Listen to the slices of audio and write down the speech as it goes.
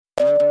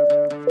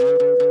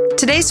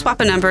Today's swap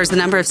a number is the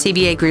number of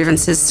CBA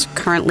grievances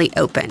currently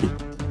open.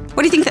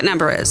 What do you think that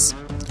number is?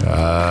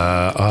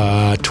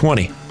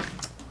 20.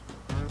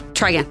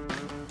 Try again.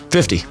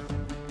 50.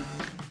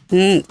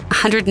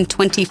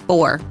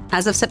 124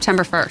 as of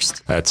September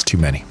 1st. That's too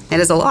many. It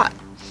is a lot.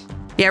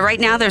 Yeah, right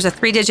now there's a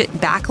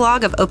 3-digit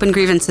backlog of open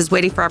grievances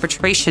waiting for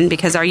arbitration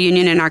because our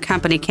union and our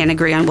company can't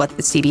agree on what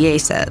the CBA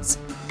says.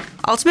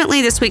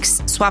 Ultimately, this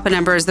week's swap a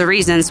number is the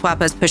reason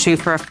SWAPA is pushing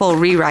for a full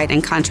rewrite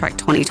in Contract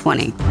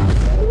 2020.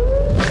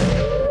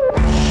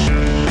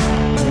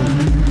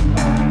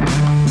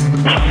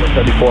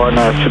 74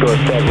 on two-door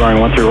set,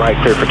 running 1 through right,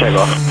 clear for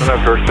takeoff.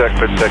 1 door set,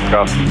 clear for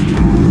takeoff.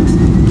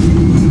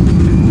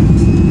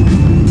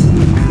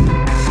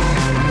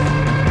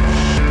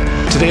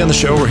 Today on the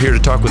show, we're here to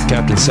talk with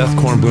Captain Seth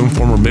Kornblum,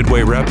 former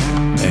Midway rep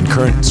and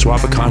current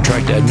SWAPA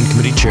Contract Admin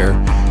Committee Chair.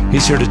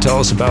 He's here to tell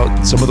us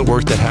about some of the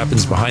work that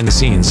happens behind the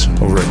scenes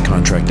over at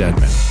Contract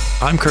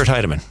Admin. I'm Kurt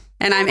Heidemann.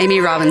 And I'm Amy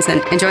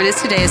Robinson. And joining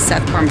us today is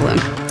Seth Kornblum.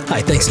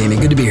 Hi, thanks, Amy.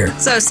 Good to be here.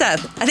 So,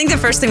 Seth, I think the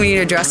first thing we need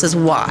to address is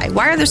why.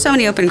 Why are there so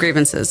many open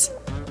grievances?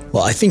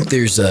 Well, I think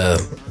there's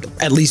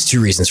at least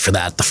 2 reasons for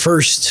that. The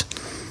first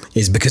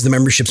is because the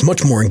membership's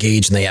much more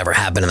engaged than they ever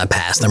have been in the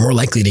past. They're more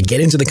likely to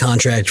get into the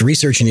contract,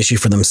 research an issue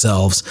for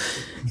themselves,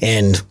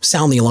 and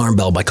sound the alarm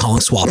bell by calling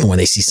SWAPA when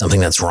they see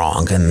something that's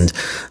wrong. And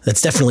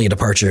that's definitely a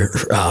departure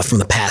from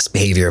the past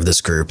behavior of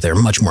this group. They're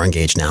much more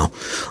engaged now.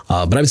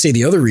 But I would say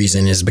the other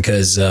reason is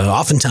because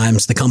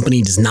oftentimes the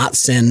company does not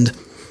send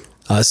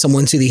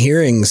someone to the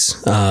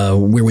hearings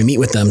where we meet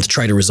with them to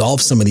try to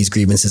resolve some of these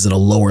grievances at a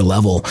lower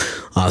level.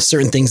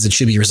 Certain things that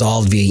should be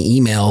resolved via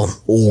email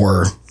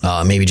or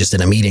maybe just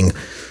in a meeting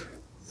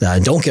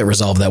don't get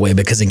resolved that way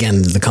because,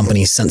 again, the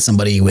company sent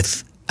somebody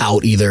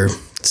without either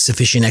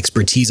sufficient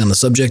expertise on the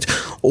subject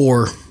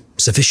or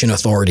sufficient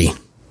authority.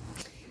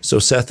 So,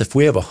 Seth, if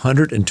we have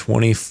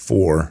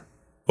 124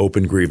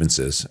 open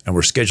grievances and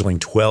we're scheduling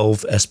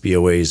 12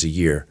 SBOAs a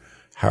year,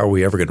 how are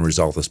we ever going to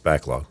resolve this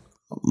backlog?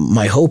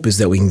 My hope is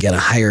that we can get a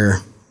higher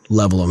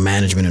level of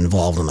management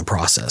involved in the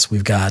process.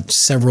 We've got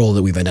several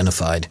that we've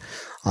identified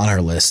on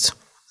our list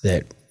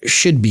that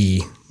should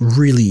be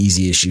really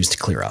easy issues to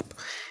clear up.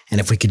 And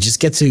if we could just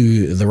get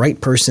to the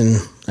right person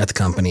at the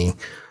company,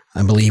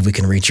 I believe we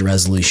can reach a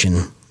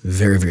resolution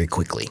very, very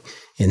quickly.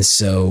 And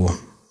so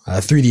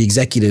through the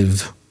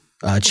executive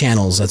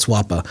channels at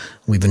SWAPA,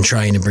 we've been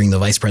trying to bring the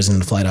vice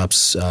president of flight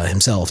ops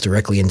himself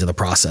directly into the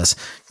process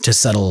to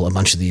settle a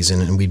bunch of these.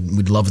 And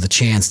we'd love the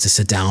chance to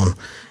sit down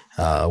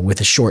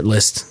with a short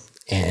list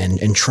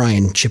and try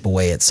and chip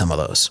away at some of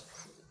those.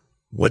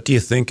 What do you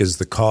think is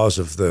the cause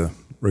of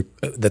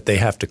that they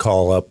have to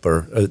call up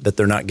or that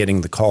they're not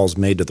getting the calls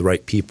made to the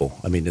right people?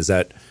 I mean, is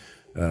that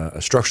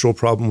a structural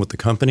problem with the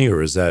company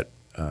or is that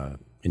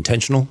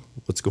intentional?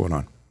 What's going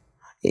on?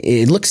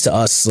 It looks to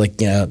us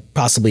like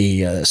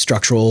possibly a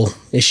structural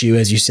issue,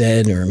 as you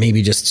said, or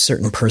maybe just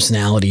certain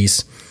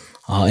personalities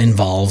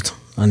involved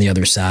on the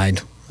other side.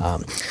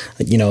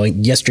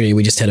 Yesterday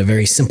we just had a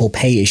very simple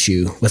pay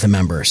issue with a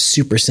member,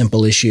 super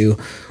simple issue.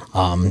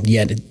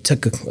 Yet it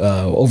took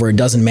over a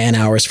dozen man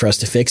hours for us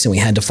to fix, and we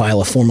had to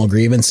file a formal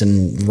grievance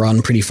and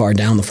run pretty far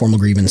down the formal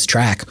grievance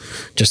track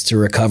just to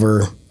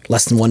recover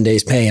less than 1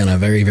 day's pay on a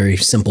very, very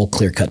simple,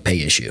 clear-cut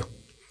pay issue.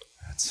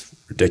 That's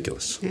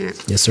ridiculous. Yeah.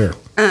 Yes, sir.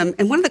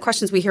 And one of the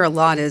questions we hear a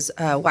lot is,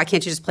 why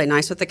can't you just play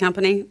nice with the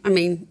company? I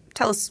mean,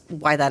 tell us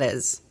why that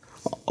is.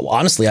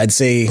 Honestly, I'd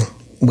say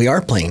we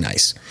are playing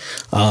nice.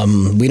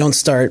 We don't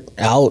start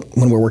out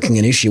when we're working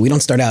an issue. We don't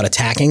start out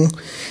attacking.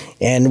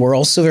 And we're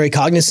also very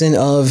cognizant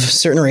of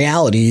certain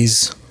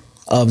realities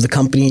of the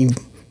company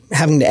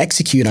having to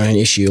execute on an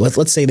issue.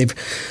 Let's say they've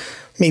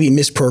maybe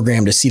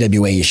misprogrammed a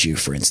CWA issue,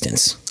 for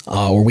instance,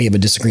 or we have a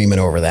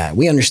disagreement over that.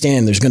 We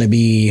understand there's going to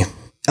be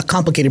a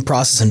complicated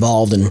process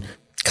involved in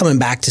coming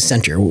back to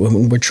center.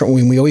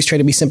 We always try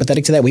to be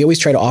sympathetic to that. We always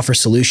try to offer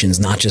solutions,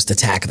 not just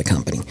attack the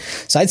company.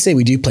 So I'd say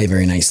we do play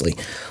very nicely.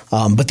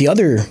 But the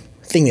other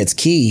thing that's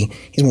key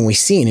is when we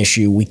see an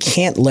issue, we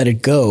can't let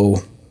it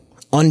go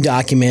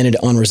undocumented,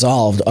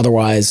 unresolved.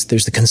 Otherwise,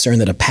 there's the concern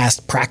that a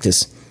past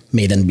practice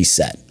may then be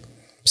set.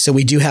 So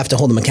we do have to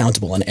hold them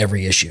accountable on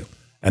every issue.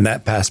 And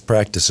that past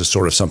practice is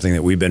sort of something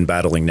that we've been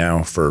battling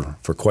now for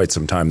quite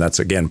some time. That's,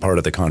 again, part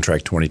of the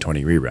Contract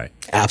 2020 rewrite.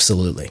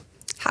 Absolutely.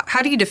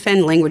 How do you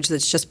defend language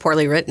that's just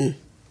poorly written?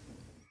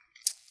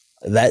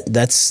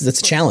 That's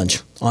a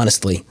challenge,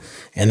 honestly.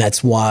 And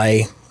that's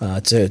why,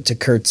 to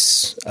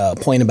Kurt's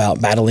point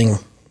about battling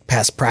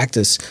past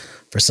practice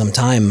for some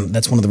time,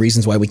 that's one of the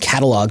reasons why we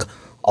catalog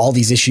all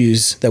these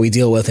issues that we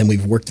deal with, and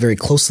we've worked very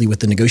closely with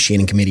the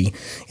negotiating committee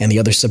and the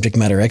other subject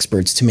matter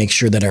experts to make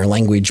sure that our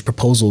language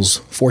proposals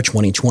for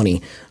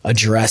 2020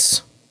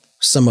 address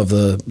some of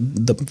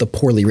the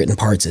poorly written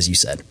parts, as you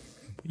said.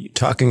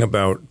 Talking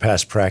about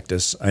past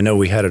practice, I know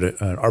we had an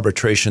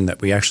arbitration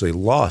that we actually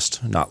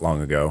lost not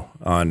long ago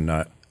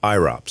on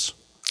IROPS.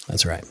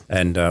 That's right.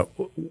 And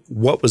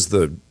what was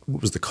the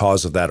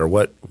cause of that, or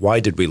why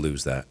did we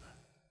lose that?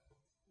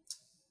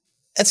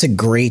 That's a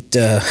great,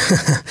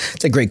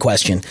 it's a great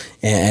question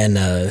and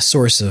a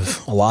source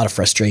of a lot of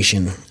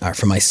frustration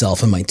for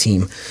myself and my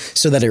team.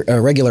 So that a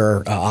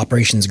regular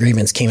operations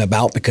grievance came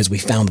about because we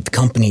found that the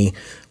company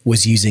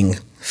was using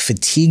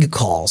fatigue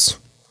calls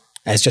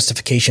as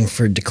justification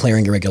for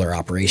declaring irregular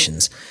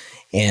operations.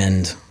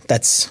 And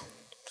that's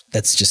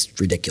just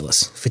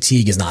ridiculous.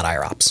 Fatigue is not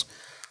IROPS.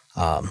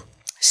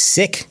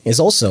 Sick is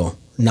also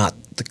not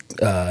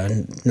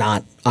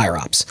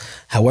IROPS.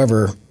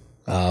 However,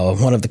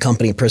 one of the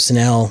company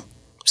personnel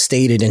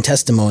stated in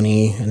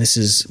testimony, and this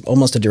is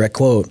almost a direct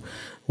quote,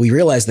 "We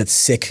realize that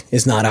sick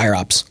is not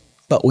IROPS,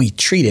 but we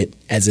treat it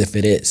as if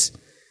it is."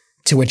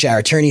 To which our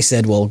attorney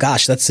said, "Well,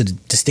 gosh, that's a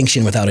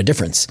distinction without a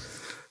difference."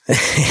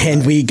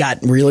 And we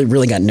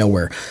really got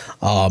nowhere.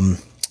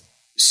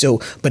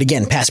 But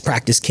again, past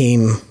practice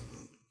came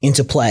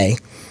into play,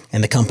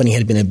 and the company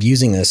had been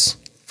abusing this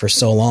for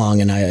so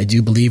long, and I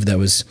do believe that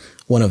was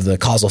one of the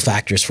causal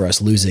factors for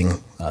us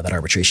losing that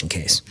arbitration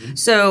case.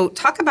 So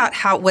talk about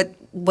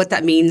what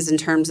that means in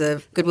terms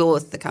of goodwill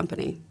with the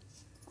company.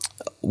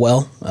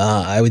 Well,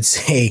 I would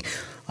say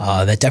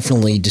that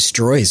definitely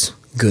destroys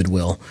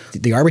goodwill.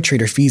 The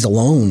arbitrator fees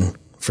alone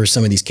for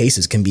some of these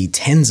cases can be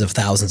tens of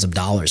thousands of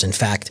dollars. In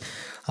fact,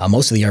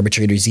 most of the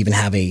arbitrators even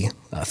have a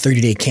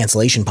 30-day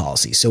cancellation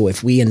policy. So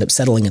if we end up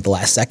settling at the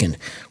last second,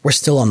 we're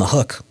still on the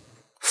hook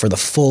for the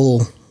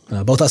full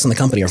both us and the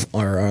company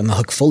are on the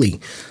hook fully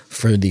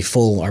for the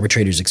full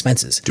arbitrator's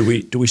expenses. Do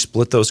we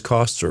split those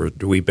costs, or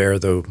do we bear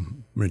the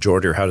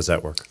majority, or how does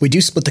that work? We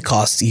do split the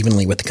costs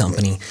evenly with the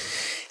company.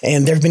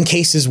 And there have been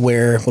cases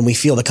where when we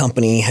feel the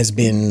company has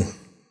been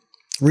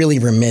really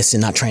remiss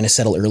in not trying to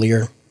settle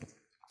earlier,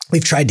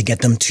 we've tried to get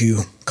them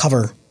to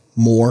cover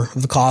more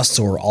of the costs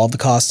or all of the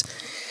costs.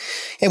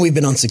 And we've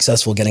been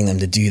unsuccessful getting them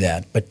to do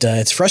that. But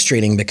it's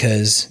frustrating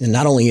because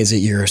not only is it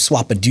your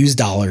swap of dues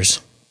dollars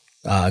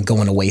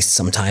going to waste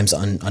sometimes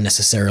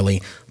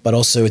unnecessarily, but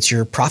also it's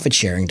your profit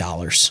sharing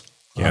dollars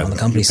on the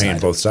company side. You're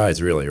paying both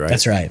sides, really, right?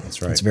 That's right.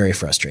 It's very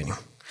frustrating.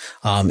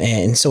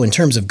 And so in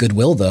terms of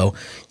goodwill, though,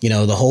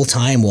 the whole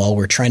time while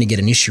we're trying to get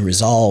an issue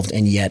resolved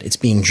and yet it's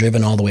being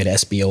driven all the way to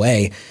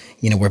SBOA,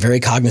 we're very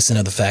cognizant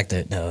of the fact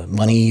that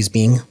money is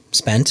being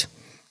spent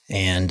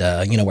and,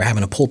 we're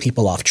having to pull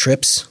people off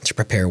trips to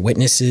prepare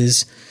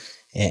witnesses.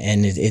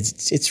 And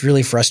it's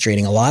really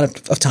frustrating. A lot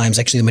of times,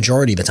 actually the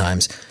majority of the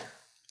times,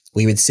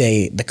 we would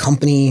say the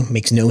company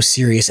makes no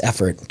serious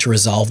effort to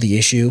resolve the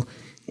issue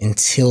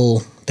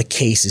until the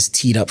case is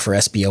teed up for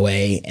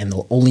SBOA, and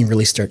they'll only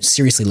really start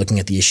seriously looking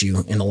at the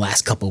issue in the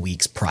last couple of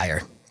weeks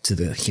prior to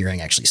the hearing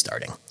actually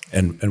starting.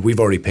 And we've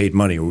already paid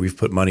money, or we've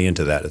put money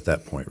into that at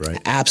that point, right?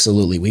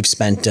 Absolutely. We've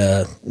spent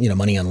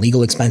money on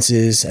legal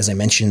expenses. As I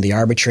mentioned, the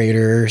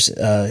arbitrator's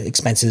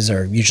expenses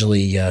are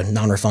usually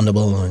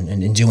non-refundable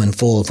and due in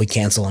full if we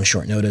cancel on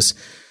short notice.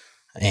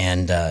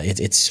 And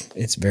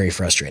it's very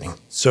frustrating.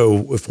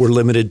 So if we're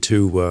limited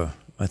to,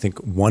 I think,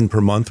 one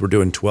per month, we're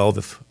doing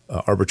 12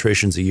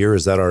 arbitrations a year.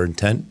 Is that our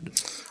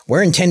intent?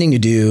 We're intending to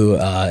do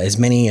as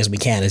many as we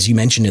can. As you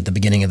mentioned at the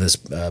beginning of this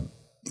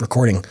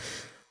recording,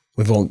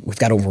 we've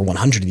got over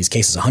 100 of these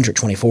cases.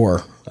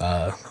 124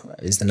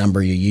 is the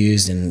number you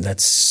used, and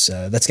that's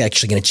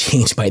actually going to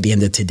change by the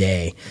end of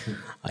today.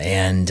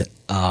 And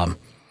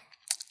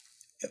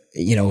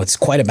it's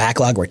quite a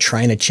backlog. We're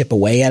trying to chip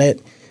away at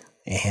it.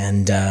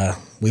 And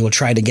we will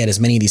try to get as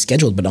many of these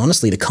scheduled. But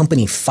honestly, the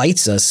company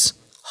fights us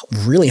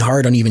really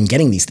hard on even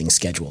getting these things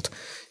scheduled.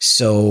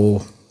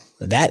 So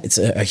it's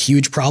a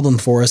huge problem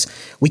for us.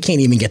 We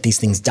can't even get these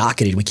things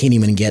docketed. We can't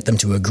even get them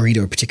to agree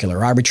to a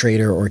particular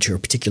arbitrator or to a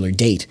particular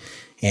date.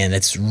 And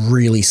it's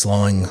really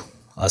slowing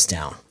us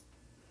down.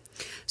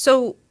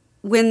 So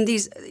when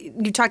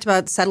you talked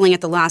about settling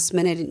at the last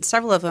minute, and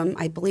several of them,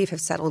 I believe,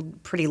 have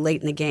settled pretty late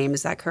in the game.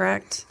 Is that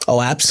correct? Oh,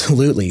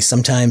 absolutely.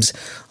 Sometimes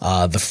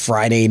the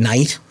Friday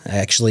night,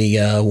 actually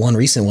one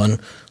recent one,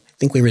 I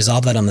think we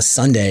resolved that on the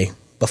Sunday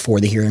before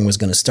the hearing was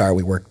going to start.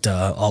 We worked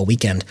all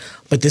weekend.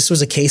 But this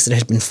was a case that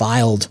had been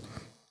filed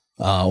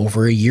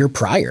over a year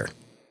prior.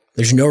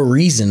 There's no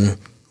reason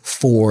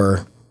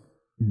for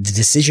the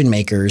decision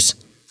makers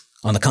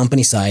on the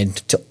company side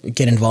to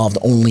get involved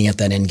only at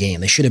that end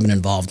game. They should have been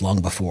involved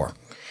long before.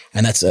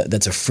 And that's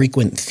a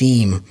frequent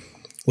theme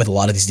with a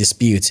lot of these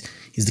disputes,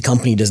 is the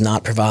company does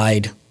not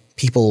provide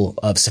people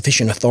of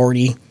sufficient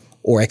authority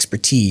or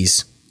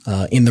expertise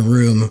in the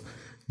room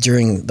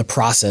during the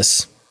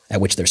process at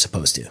which they're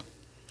supposed to.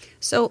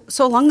 So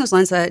along those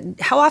lines,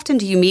 how often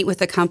do you meet with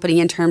the company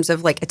in terms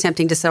of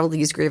attempting to settle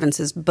these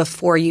grievances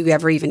before you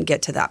ever even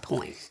get to that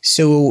point?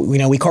 So,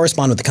 we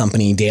correspond with the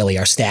company daily.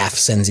 Our staff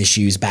sends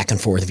issues back and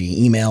forth via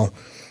email,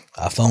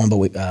 phone, but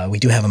we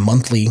do have a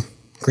monthly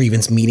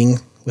grievance meeting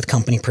with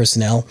company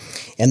personnel.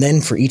 And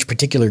then for each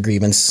particular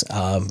grievance,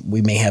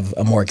 we may have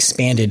a more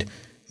expanded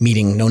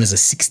meeting known as a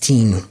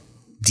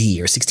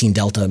 16D or 16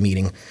 Delta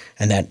meeting.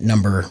 And that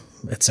number,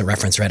 it's a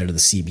reference right out of the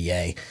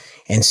CBA.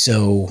 And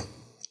so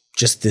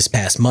just this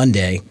past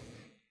Monday,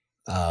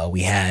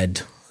 we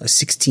had a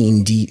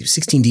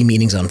 16D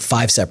meetings on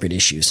 5 separate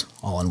issues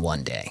all in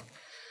one day.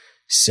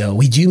 So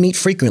we do meet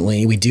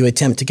frequently. We do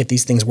attempt to get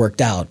these things worked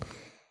out.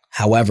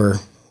 However,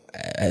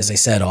 as I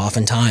said,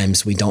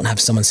 oftentimes we don't have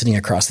someone sitting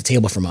across the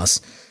table from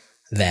us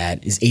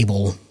that is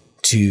able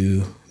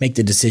to make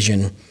the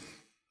decision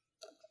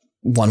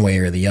one way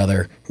or the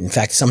other. In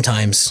fact,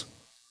 sometimes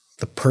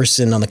the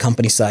person on the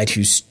company side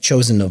who's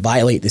chosen to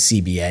violate the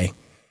CBA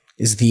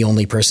is the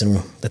only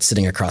person that's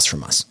sitting across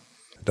from us.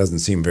 It doesn't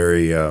seem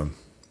very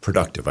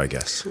productive, I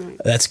guess.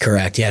 That's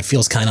correct. Yeah, it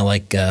feels kind of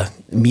like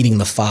meeting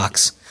the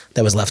fox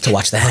that was left to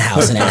watch the hen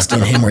house and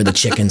asking him where the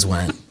chickens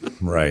went.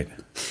 Right.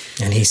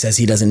 And he says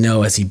he doesn't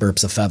know as he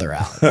burps a feather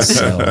out.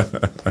 So,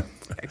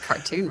 a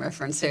cartoon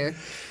reference here.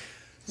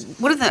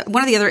 One of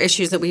the other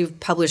issues that we've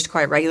published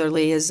quite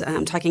regularly is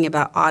talking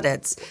about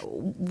audits.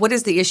 What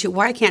is the issue?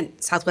 Why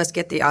can't Southwest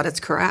get the audits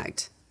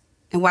correct?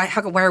 And why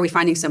are we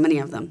finding so many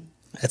of them?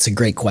 That's a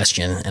great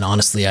question. And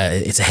honestly,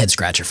 it's a head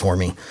scratcher for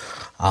me.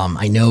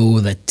 I know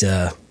that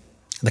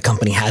the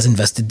company has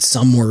invested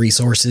some more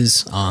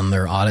resources on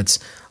their audits,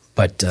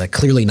 but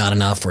clearly not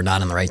enough or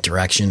not in the right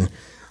direction.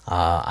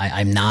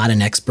 I'm not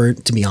an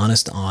expert, to be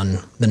honest, on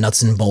the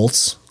nuts and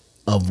bolts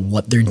of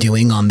what they're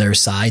doing on their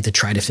side to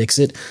try to fix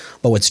it.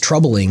 But what's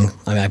troubling,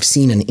 I've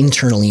seen an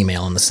internal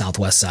email on the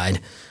Southwest side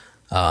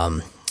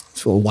a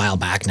while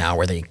back now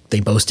where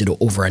they boasted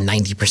over a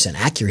 90%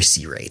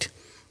 accuracy rate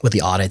with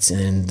the audits,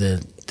 and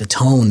the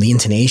tone, the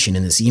intonation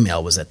in this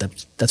email was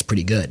that's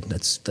pretty good.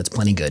 That's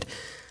plenty good.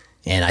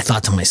 And I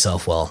thought to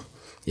myself, well,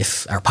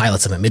 if our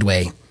pilots up at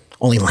Midway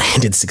only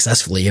landed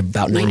successfully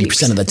about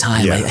 90% of the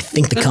time, I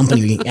think the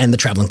company and the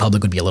traveling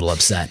public would be a little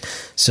upset.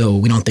 So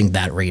we don't think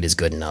that rate is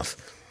good enough.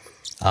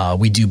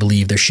 We do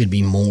believe there should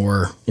be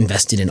more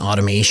invested in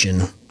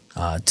automation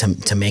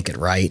to make it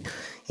right.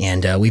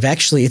 And we've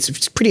actually,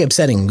 it's pretty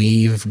upsetting.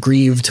 We've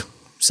grieved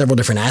several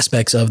different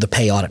aspects of the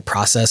pay audit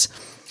process,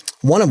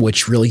 one of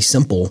which really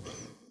simple,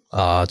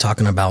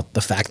 talking about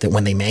the fact that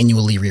when they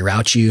manually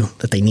reroute you,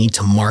 that they need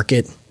to mark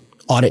it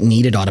audit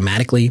needed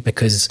automatically,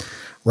 because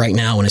right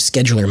now when a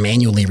scheduler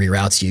manually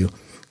reroutes you,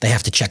 they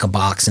have to check a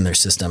box in their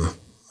system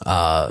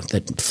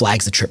that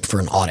flags the trip for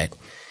an audit.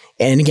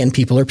 And again,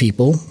 people are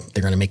people.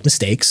 They're going to make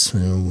mistakes,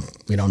 and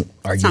we don't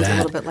argue that. Sounds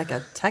a little bit like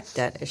a tech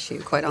debt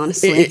issue, quite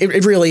honestly.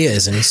 It really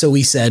is. And so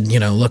we said,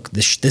 look,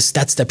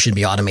 that step should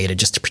be automated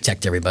just to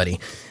protect everybody.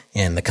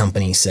 And the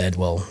company said,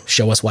 well,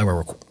 show us why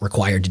we're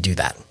required to do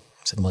that.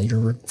 I said, well, you're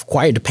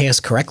required to pay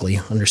us correctly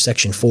under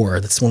Section 4.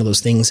 That's one of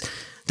those things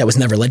that was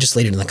never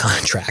legislated in the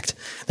contract,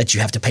 that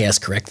you have to pay us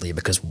correctly,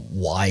 because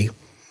why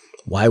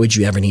would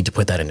you ever need to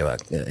put that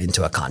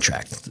into a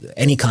contract?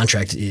 Any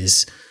contract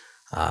is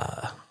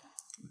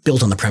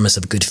built on the premise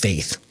of good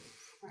faith,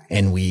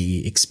 and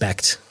we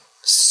expect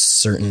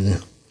certain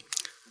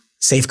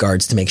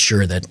safeguards to make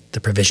sure that the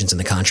provisions in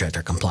the contract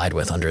are complied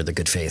with under the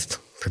good faith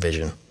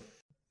provision.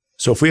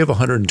 So if we have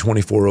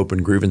 124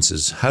 open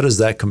grievances, how does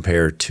that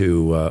compare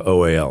to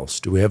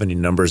OALs? Do we have any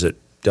numbers at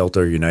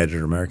Delta or United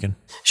or American?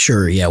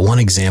 Sure. Yeah. One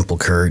example,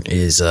 Kurt,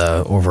 is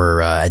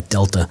over at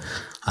Delta.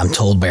 I'm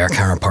told by our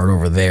counterpart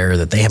over there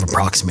that they have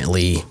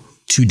approximately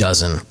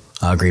 24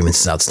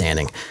 grievances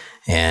outstanding.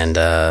 And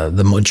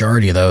the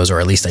majority of those, or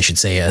at least I should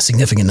say a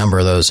significant number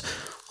of those,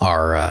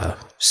 are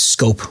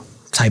scope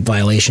type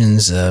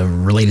violations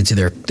related to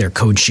their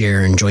code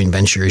share and joint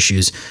venture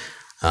issues.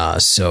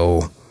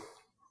 So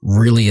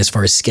really, as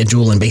far as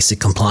schedule and basic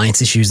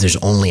compliance issues, there's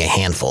only a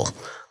handful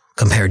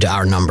compared to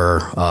our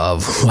number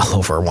of well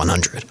over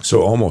 100.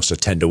 So almost a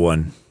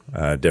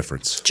 10-to-1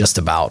 difference. Just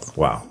about.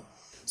 Wow.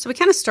 So we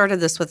kind of started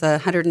this with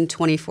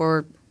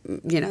 124,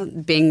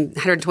 being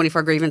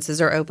 124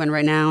 grievances are open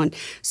right now. And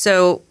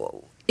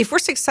so if we're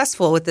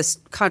successful with this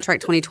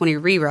Contract 2020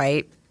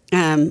 rewrite,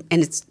 and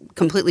it's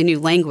completely new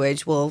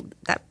language, will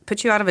that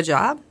put you out of a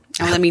job?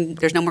 I mean,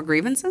 there's no more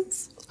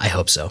grievances? I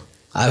hope so.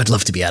 I would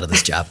love to be out of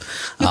this job,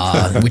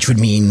 which would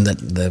mean that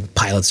the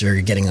pilots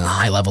are getting a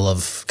high level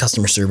of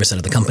customer service out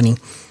of the company,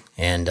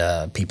 and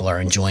people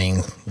are enjoying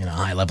a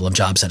high level of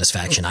job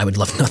satisfaction. I would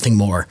love nothing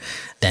more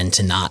than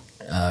to not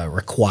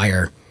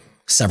require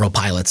several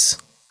pilots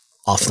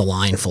off the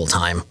line full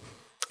time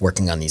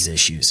working on these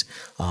issues.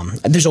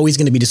 There's always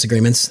going to be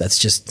disagreements. That's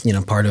just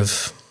part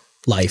of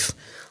life.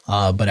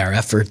 But our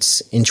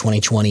efforts in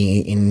 2020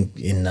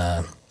 in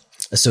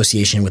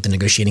association with the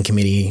negotiating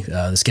committee,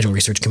 the schedule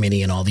research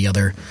committee, and all the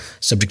other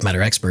subject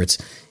matter experts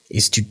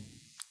is to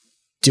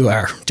do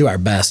our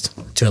best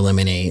to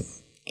eliminate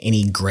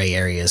any gray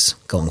areas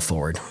going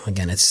forward.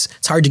 Again, it's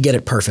hard to get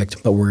it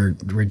perfect, but we're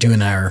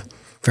doing our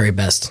very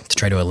best to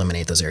try to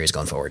eliminate those areas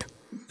going forward.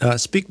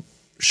 Speak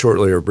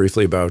shortly or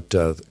briefly about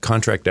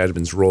contract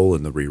admin's role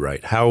in the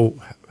rewrite. How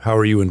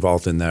are you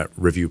involved in that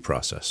review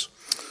process?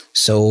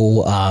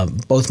 So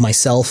both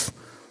myself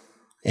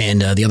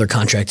and the other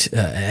contract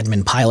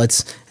admin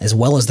pilots, as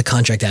well as the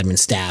contract admin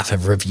staff,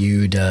 have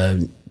reviewed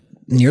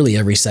nearly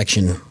every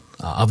section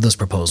of those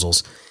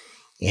proposals,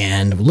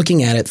 and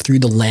looking at it through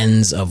the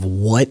lens of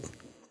what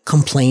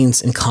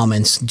complaints and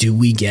comments do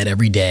we get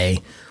every day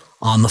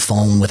on the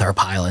phone with our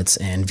pilots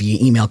and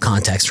via email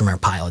contacts from our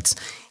pilots,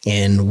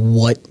 and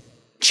what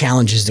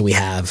challenges do we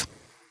have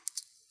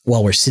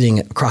while we're sitting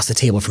across the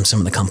table from some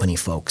of the company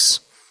folks.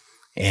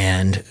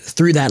 And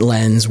through that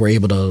lens, we're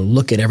able to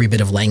look at every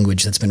bit of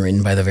language that's been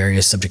written by the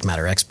various subject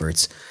matter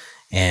experts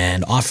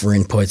and offer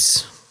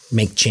inputs,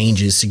 make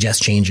changes,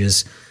 suggest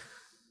changes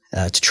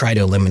to try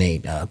to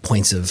eliminate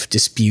points of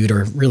dispute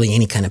or really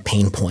any kind of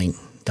pain point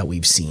that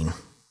we've seen.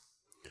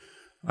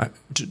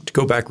 To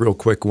go back real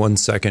quick 1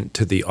 second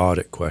to the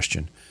audit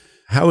question.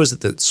 How is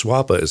it that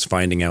SWAPA is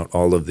finding out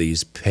all of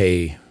these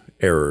pay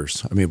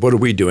errors? I mean, what are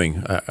we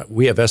doing?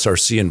 We have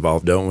SRC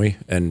involved, don't we?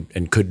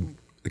 And could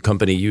the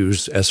company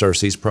use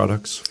SRC's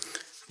products?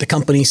 The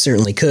company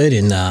certainly could,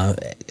 and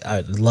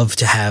I'd love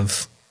to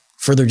have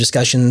further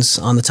discussions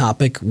on the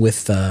topic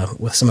with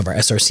some of our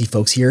SRC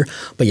folks here.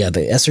 But yeah,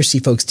 the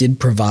SRC folks did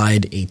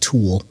provide a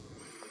tool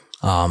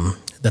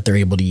that they're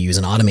able to use,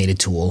 an automated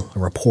tool, a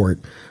report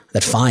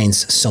that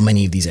finds so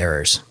many of these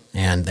errors.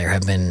 And there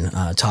have been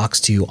talks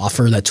to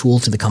offer that tool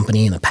to the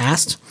company in the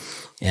past,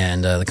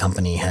 and the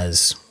company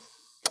has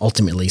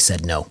ultimately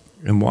said no.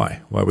 And why?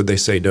 Why would they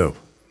say no?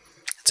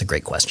 That's a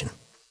great question.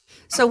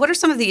 So what are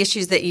some of the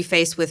issues that you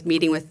face with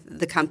meeting with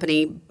the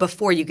company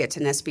before you get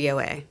to an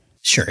SBOA?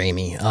 Sure,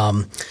 Amy.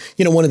 One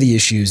of the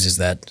issues is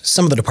that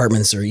some of the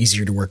departments are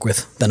easier to work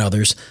with than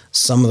others.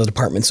 Some of the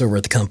departments over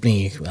at the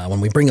company,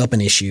 when we bring up an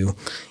issue,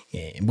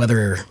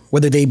 whether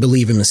they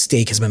believe a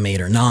mistake has been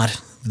made or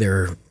not,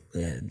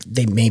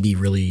 they may be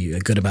really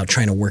good about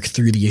trying to work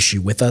through the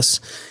issue with us.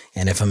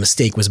 And if a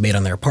mistake was made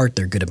on their part,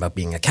 they're good about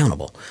being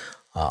accountable.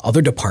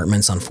 Other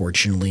departments,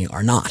 unfortunately,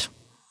 are not.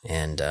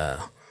 And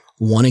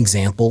one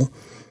example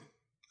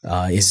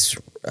is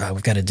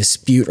we've got a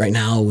dispute right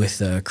now with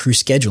crew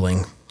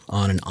scheduling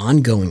on an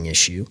ongoing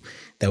issue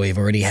that we've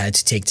already had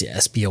to take to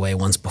SBOA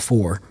once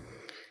before.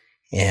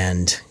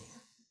 And,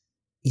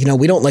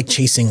 we don't like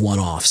chasing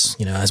one-offs.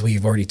 As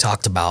we've already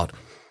talked about,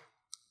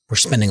 we're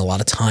spending a lot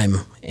of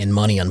time and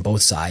money on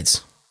both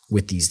sides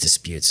with these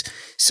disputes.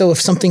 So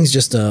if something's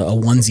just a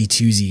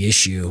onesie-twosie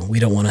issue, we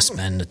don't want to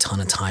spend a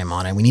ton of time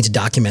on it. We need to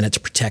document it to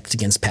protect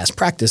against past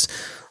practice,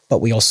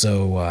 but we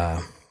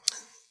also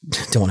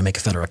don't want to make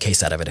a federal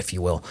case out of it, if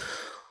you will.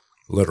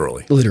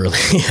 Literally,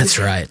 that's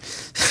right.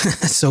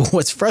 So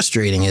what's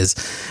frustrating is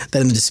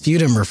that in the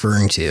dispute I'm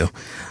referring to,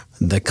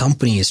 the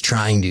company is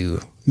trying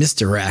to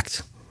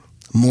misdirect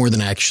more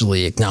than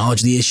actually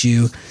acknowledge the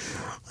issue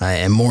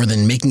and more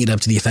than making it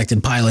up to the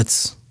affected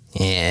pilots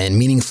and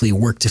meaningfully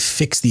work to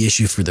fix the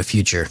issue for the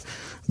future.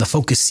 The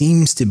focus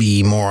seems to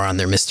be more on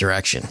their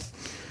misdirection.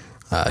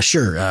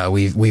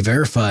 We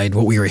verified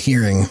what we were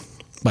hearing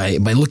by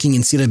looking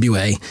in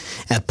CWA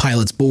at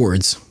pilots'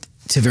 boards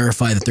to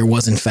verify that there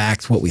was, in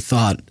fact, what we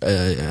thought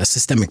a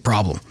systemic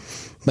problem.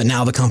 But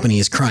now the company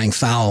is crying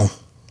foul,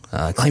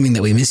 claiming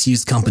that we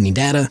misused company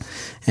data,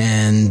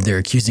 and they're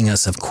accusing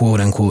us of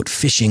quote-unquote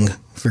fishing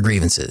for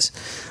grievances,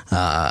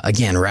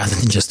 again, rather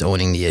than just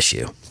owning the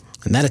issue.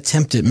 And that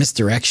attempt at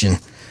misdirection,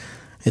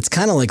 it's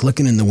kind of like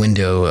looking in the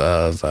window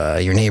of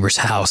your neighbor's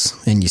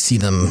house and you see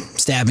them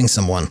stabbing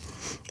someone,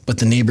 but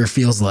the neighbor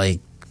feels like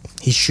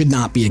he should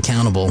not be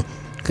accountable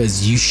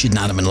because you should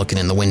not have been looking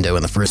in the window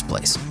in the first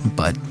place.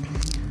 But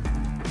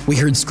we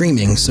heard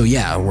screaming, so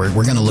yeah, we're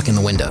going to look in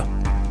the window.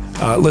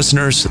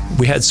 Listeners,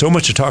 we had so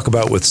much to talk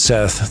about with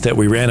Seth that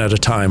we ran out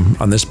of time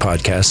on this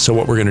podcast. So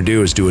what we're going to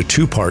do is do a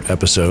 2-part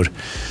episode.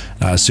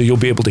 So you'll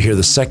be able to hear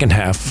the second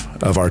half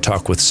of our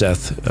talk with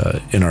Seth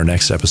in our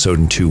next episode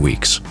in 2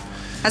 weeks.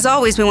 As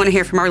always, we want to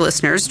hear from our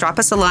listeners. Drop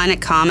us a line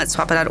at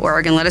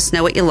com@swapa.org and let us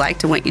know what you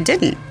liked and what you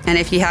didn't. And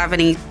if you have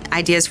any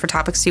ideas for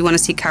topics you want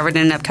to see covered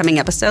in an upcoming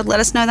episode, let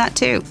us know that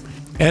too.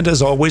 And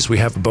as always, we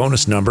have a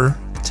bonus number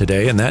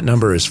today, and that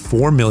number is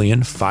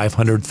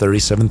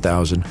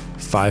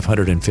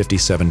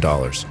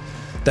 $4,537,557.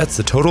 That's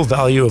the total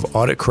value of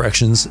audit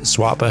corrections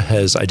SWAPA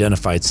has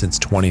identified since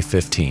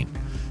 2015.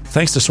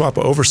 Thanks to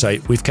SWAPA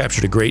oversight, we've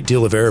captured a great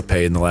deal of error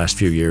pay in the last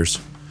few years,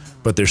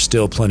 but there's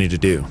still plenty to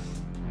do.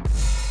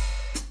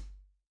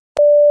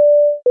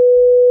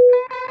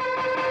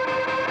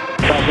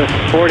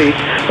 Southwest 40,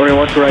 running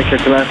 1 to right,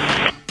 check to land.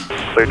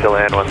 Clear to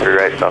land, 13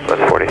 right,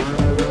 Southwest 40.